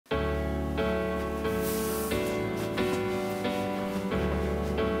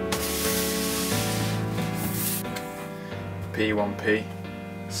P1P. It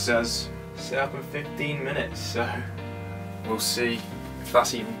says set up in 15 minutes, so we'll see if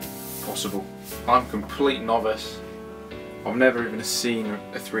that's even possible. I'm a complete novice. I've never even seen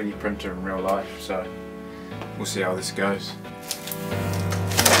a 3D printer in real life, so we'll see how this goes.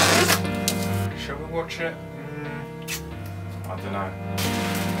 Shall we watch it? I don't know.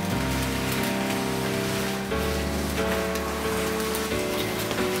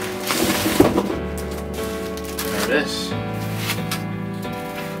 There it is.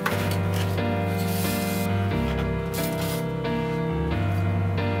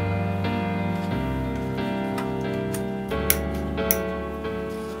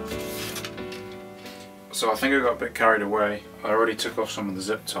 So I think I got a bit carried away. I already took off some of the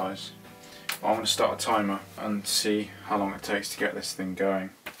zip ties. I'm going to start a timer and see how long it takes to get this thing going.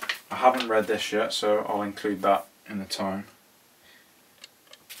 I haven't read this yet, so I'll include that in the time.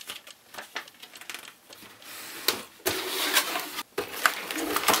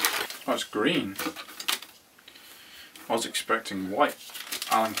 Oh, it's green. I was expecting white.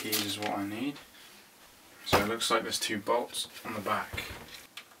 Allen keys is what I need. So it looks like there's 2 bolts on the back.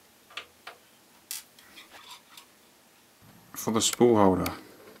 For the spool holder.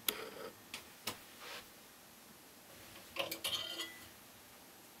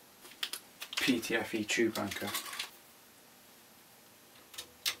 PTFE tube anchor.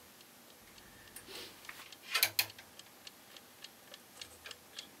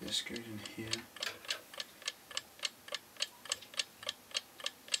 This goes in here.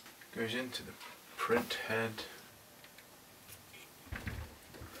 Goes into the print head.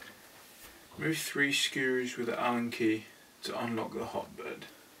 Move 3 screws with the Allen key to unlock the hotbed.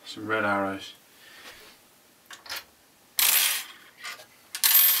 Some red arrows.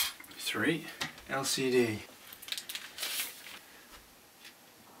 3 LCD.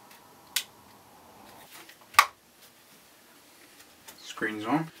 Screen's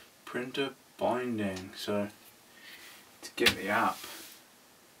on. Printer binding. So to get the app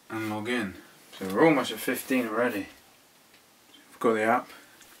and log in. So we're almost at 15 already. We've got the app.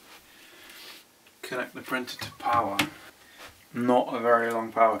 Connect the printer to power. Not a very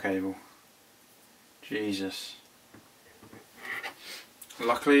long power cable. Jesus.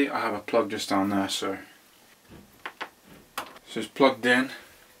 Luckily I have a plug just down there, so it's plugged in.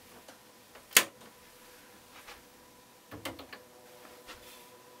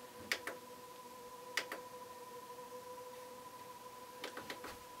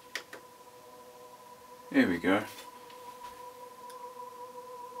 Here we go.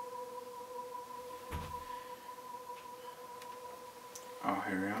 Oh,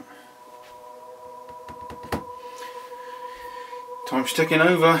 here we are. Time's ticking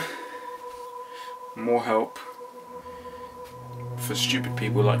over. More help for stupid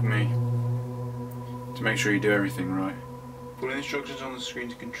people like me to make sure you do everything right. Follow the instructions on the screen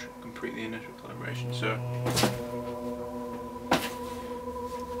to complete the initial calibration. So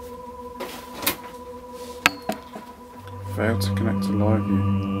failed to connect to live view.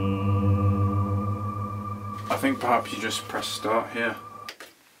 I think perhaps you just press start here.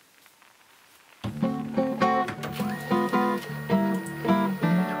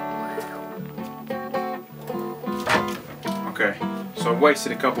 Okay, so I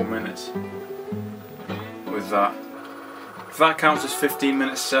wasted a couple minutes with that. If that counts as 15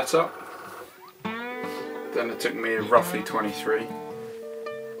 minutes setup, then it took me roughly 23.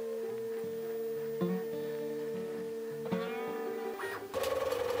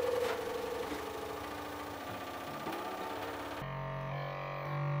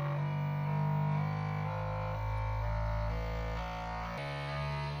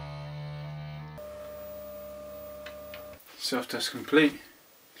 Self-test complete.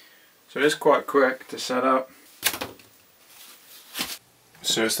 So it's quite quick to set up.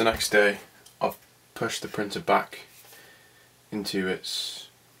 So it's the next day. I've pushed the printer back into its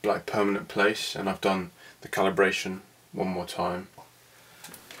like permanent place, and I've done the calibration one more time.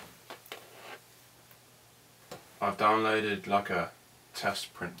 I've downloaded like a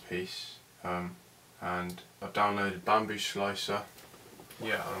test print piece, and I've downloaded Bambu slicer.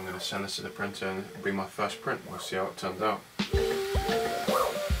 Yeah, I'm going to send this to the printer and it'll be my first print. We'll see how it turns out.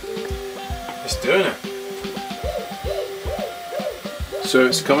 It's doing it. So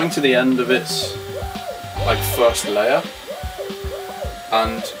it's coming to the end of its like first layer,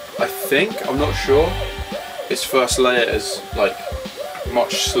 and I think, I'm not sure, its first layer is like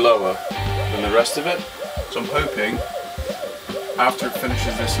much slower than the rest of it. So I'm hoping after it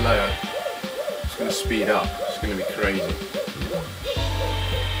finishes this layer, it's going to speed up. It's going to be crazy.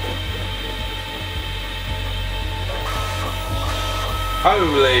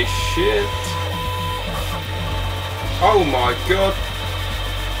 Holy shit! Oh my god.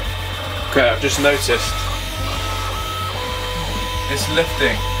 Okay, I've just noticed it's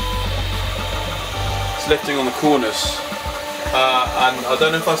lifting. It's lifting on the corners. And I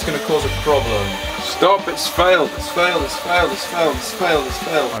don't know if that's going to cause a problem. Stop, it's failed, it's failed, it's failed, it's failed, it's failed, it's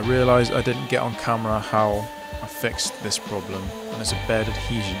failed. I realised I didn't get on camera how I fixed this problem, and it's a bed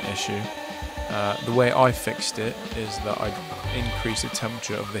adhesion issue. The way I fixed it is that I increased the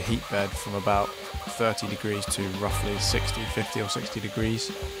temperature of the heat bed from about 30 degrees to roughly 50 or 60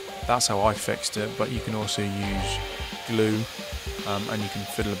 degrees. That's how I fixed it, but you can also use glue and you can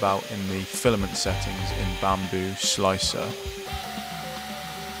fiddle about in the filament settings in Bambu Slicer.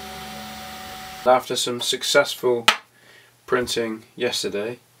 After some successful printing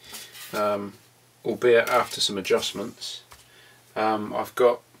yesterday, albeit after some adjustments, I've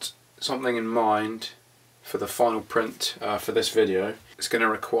got something in mind for the final print for this video. It's going to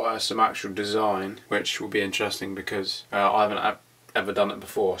require some actual design, which will be interesting because I haven't ever done it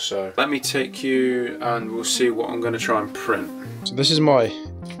before. So let me take you and we'll see what I'm going to try and print. So this is my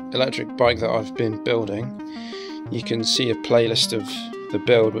electric bike that I've been building. You can see a playlist of the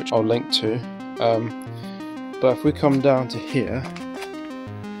build which I'll link to. But if we come down to here,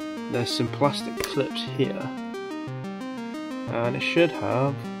 there's some plastic clips here, and it should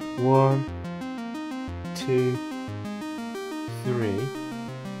have 1, 2, 3.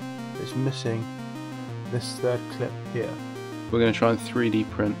 It's missing this third clip here. We're going to try and 3D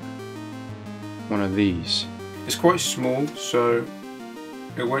print one of these. It's quite small, so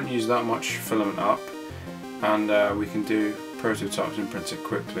it won't use that much filament up, and we can do prototypes and print it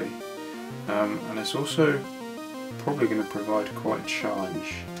quickly. And it's also probably going to provide quite a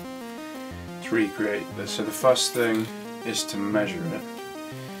challenge to recreate this. So the first thing is to measure it.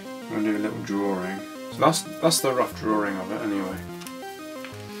 I'm going to do a little drawing. So that's the rough drawing of it anyway.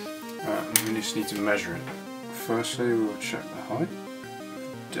 We just need to measure it. Firstly, we'll check the height,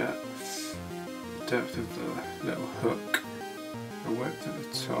 depth of the little hook, the width at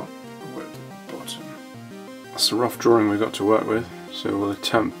the top, the width at the bottom. That's the rough drawing we've got to work with. So we'll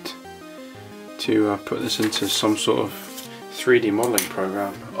attempt to put this into some sort of 3D modelling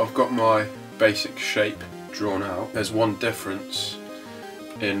program. I've got my basic shape drawn out. There's one difference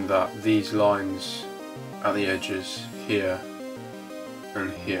in that these lines at the edges here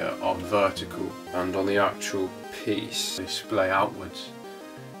and here are vertical, and on the actual piece they splay outwards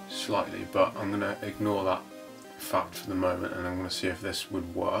slightly, but I'm going to ignore that fact for the moment and I'm going to see if this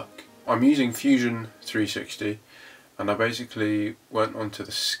would work. I'm using Fusion 360 and I basically went onto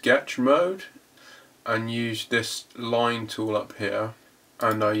the sketch mode and used this line tool up here,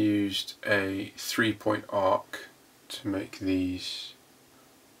 and I used a 3-point arc to make these.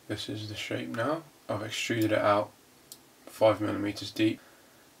 This is the shape now. I've extruded it out 5mm deep.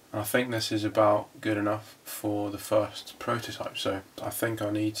 I think this is about good enough for the first prototype, so I think I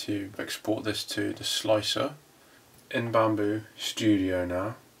need to export this to the slicer. In Bambu Studio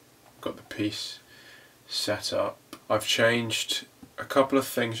now, I've got the piece set up. I've changed a couple of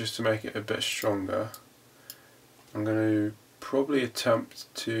things just to make it a bit stronger. I'm going to probably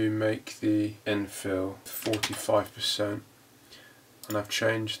attempt to make the infill 45%, and I've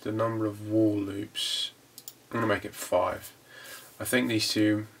changed the number of wall loops. I'm going to make it 5. I think these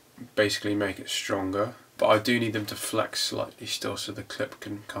two basically make it stronger, but I do need them to flex slightly still so the clip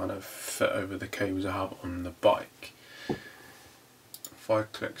can kind of fit over the cables I have on the bike.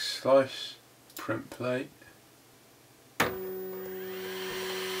 5-click slice, print plate.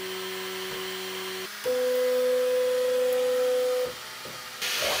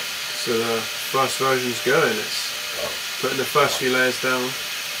 So the first version's going. It's putting the first few layers down.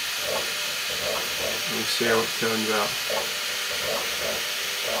 We'll see how it turns out.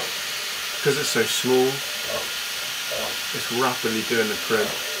 Because it's so small, it's rapidly doing the print.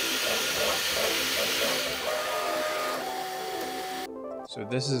 So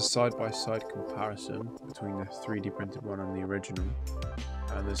this is a side-by-side comparison between the 3D printed one and the original.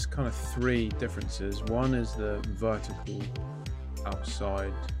 And there's kind of 3 differences. One is the vertical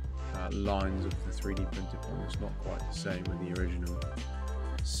outside lines of the 3D printed one. It's not quite the same with the original.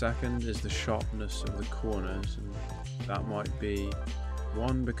 Second is the sharpness of the corners, and that might be,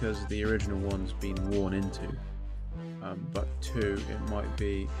 one, because the original one's been worn into, but 2, it might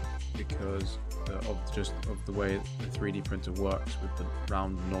be because of the way the 3D printer works with the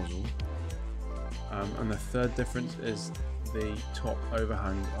round nozzle. And the third difference is the top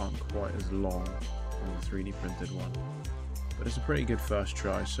overhangs aren't quite as long on the 3D printed one. But it's a pretty good first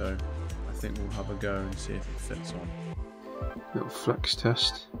try, so I think we'll have a go and see if it fits on. Little flex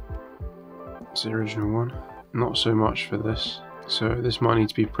test. It's the original one. Not so much for this. So this might need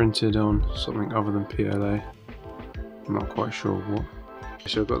to be printed on something other than PLA. I'm not quite sure what.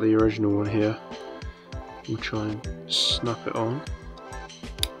 So I've got the original one here. We'll try and snap it on.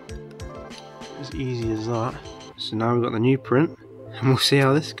 As easy as that. So now we've got the new print, and we'll see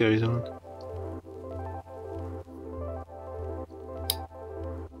how this goes on.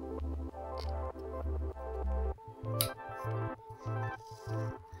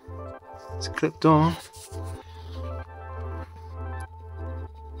 It's clipped on.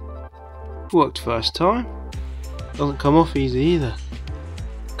 Worked first time. Doesn't come off easy either.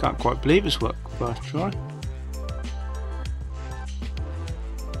 Can't quite believe it's worked first try.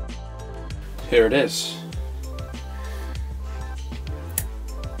 Here it is.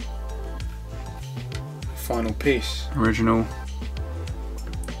 Final piece. Original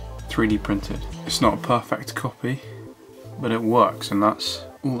 3D printed. It's not a perfect copy, but it works, and that's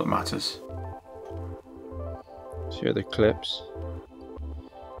all that matters. So here are the clips.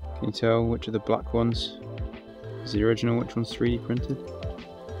 Can you tell which of the black ones is the original, which one's 3D printed?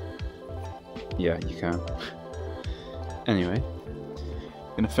 Yeah, you can. Anyway,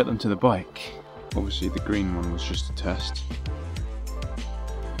 I'm gonna fit them to the bike. Obviously the green one was just a test.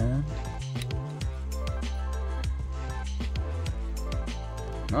 And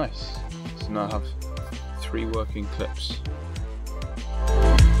nice. So now I have 3 working clips